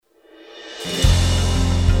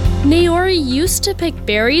Naori used to pick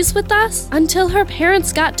berries with us until her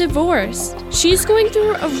parents got divorced. She's going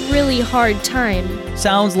through a really hard time.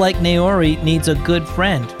 Sounds like Naori needs a good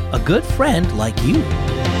friend like you.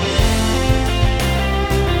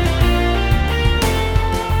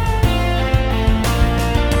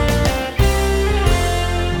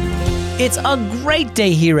 It's a great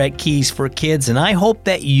day here at Keys for Kids, and I hope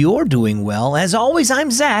that you're doing well. As always,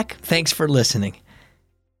 I'm Zach. Thanks for listening.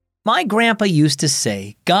 My grandpa used to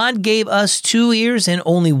say, God gave us 2 ears and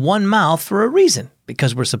only 1 mouth for a reason,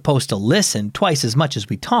 because we're supposed to listen twice as much as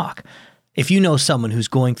we talk. If you know someone who's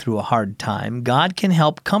going through a hard time, God can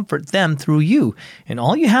help comfort them through you, and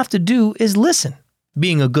all you have to do is listen.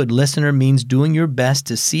 Being a good listener means doing your best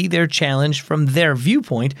to see their challenge from their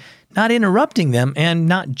viewpoint, not interrupting them and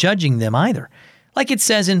not judging them either. Like it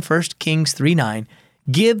says in 1 Kings 3:9,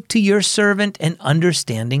 give to your servant an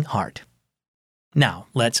understanding heart. Now,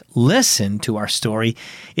 let's listen to our story.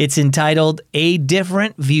 It's entitled, A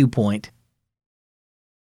Different Viewpoint.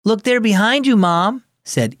 Look there behind you, Mom,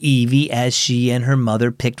 said Evie as she and her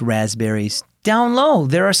mother picked raspberries. Down low,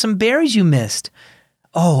 there are some berries you missed.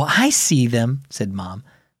 Oh, I see them, said Mom.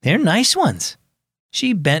 They're nice ones.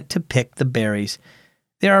 She bent to pick the berries.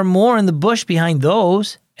 There are more in the bush behind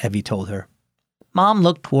those, Evie told her. Mom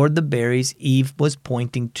looked toward the berries Eve was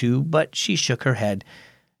pointing to, but she shook her head.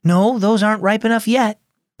 No, those aren't ripe enough yet,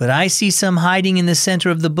 but I see some hiding in the center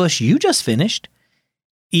of the bush you just finished.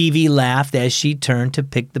 Evie laughed as she turned to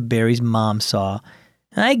pick the berries Mom saw.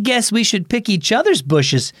 I guess we should pick each other's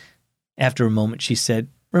bushes. After a moment, she said,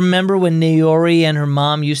 remember when Naori and her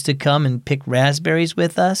mom used to come and pick raspberries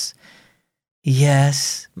with us?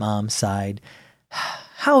 Yes, Mom sighed.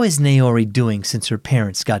 How is Naori doing since her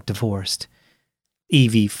parents got divorced?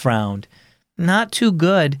 Evie frowned. Not too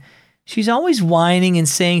good. She's always whining and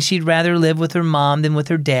saying she'd rather live with her mom than with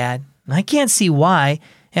her dad. I can't see why.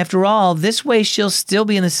 After all, this way she'll still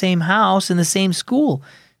be in the same house and the same school,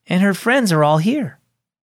 and her friends are all here.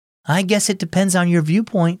 I guess it depends on your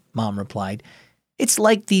viewpoint, Mom replied. It's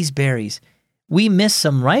like these berries. We miss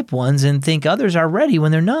some ripe ones and think others are ready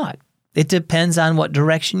when they're not. It depends on what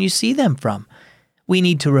direction you see them from. We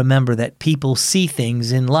need to remember that people see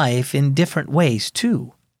things in life in different ways,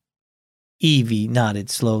 too. Evie nodded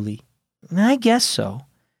slowly. I guess so.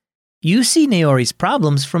 You see Naori's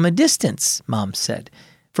problems from a distance, Mom said.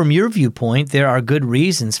 From your viewpoint, there are good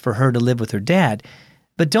reasons for her to live with her dad,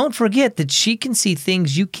 but don't forget that she can see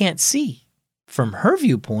things you can't see. From her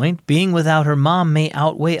viewpoint, being without her mom may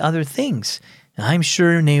outweigh other things. I'm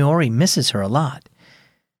sure Naori misses her a lot.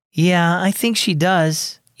 Yeah, I think she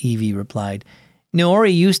does, Evie replied.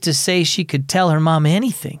 Naori used to say she could tell her mom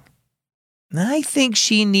anything. I think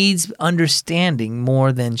she needs understanding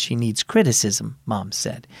more than she needs criticism, Mom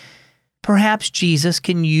said. Perhaps Jesus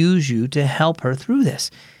can use you to help her through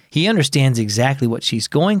this. He understands exactly what she's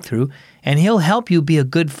going through, and he'll help you be a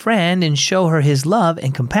good friend and show her his love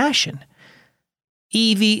and compassion.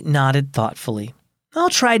 Evie nodded thoughtfully. I'll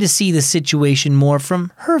try to see the situation more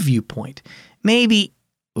from her viewpoint. Maybe,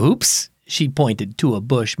 oops, she pointed to a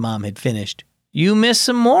bush Mom had finished. You missed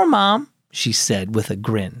some more, Mom, she said with a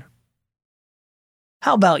grin.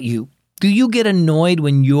 How about you? Do you get annoyed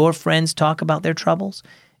when your friends talk about their troubles?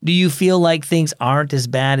 Do you feel like things aren't as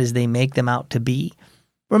bad as they make them out to be?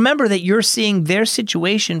 Remember that you're seeing their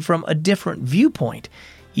situation from a different viewpoint.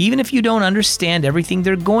 Even if you don't understand everything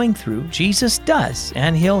they're going through, Jesus does,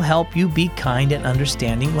 and he'll help you be kind and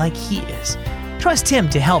understanding like he is. Trust him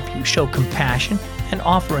to help you show compassion and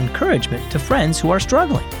offer encouragement to friends who are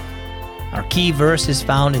struggling. Our key verse is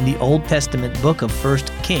found in the Old Testament book of 1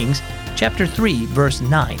 Kings, chapter 3, verse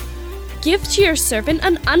 9. Give to your servant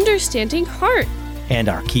an understanding heart. And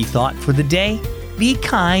our key thought for the day, be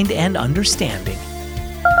kind and understanding.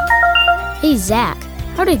 Hey, Zach,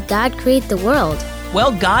 how did God create the world?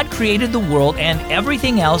 Well, God created the world and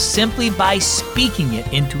everything else simply by speaking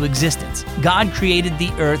it into existence. God created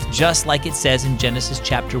the earth just like it says in Genesis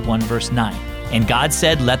chapter 1, verse 9. And God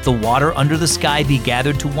said, let the water under the sky be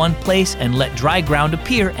gathered to one place and let dry ground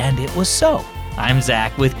appear, and it was so. I'm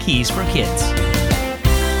Zach with Keys for Kids.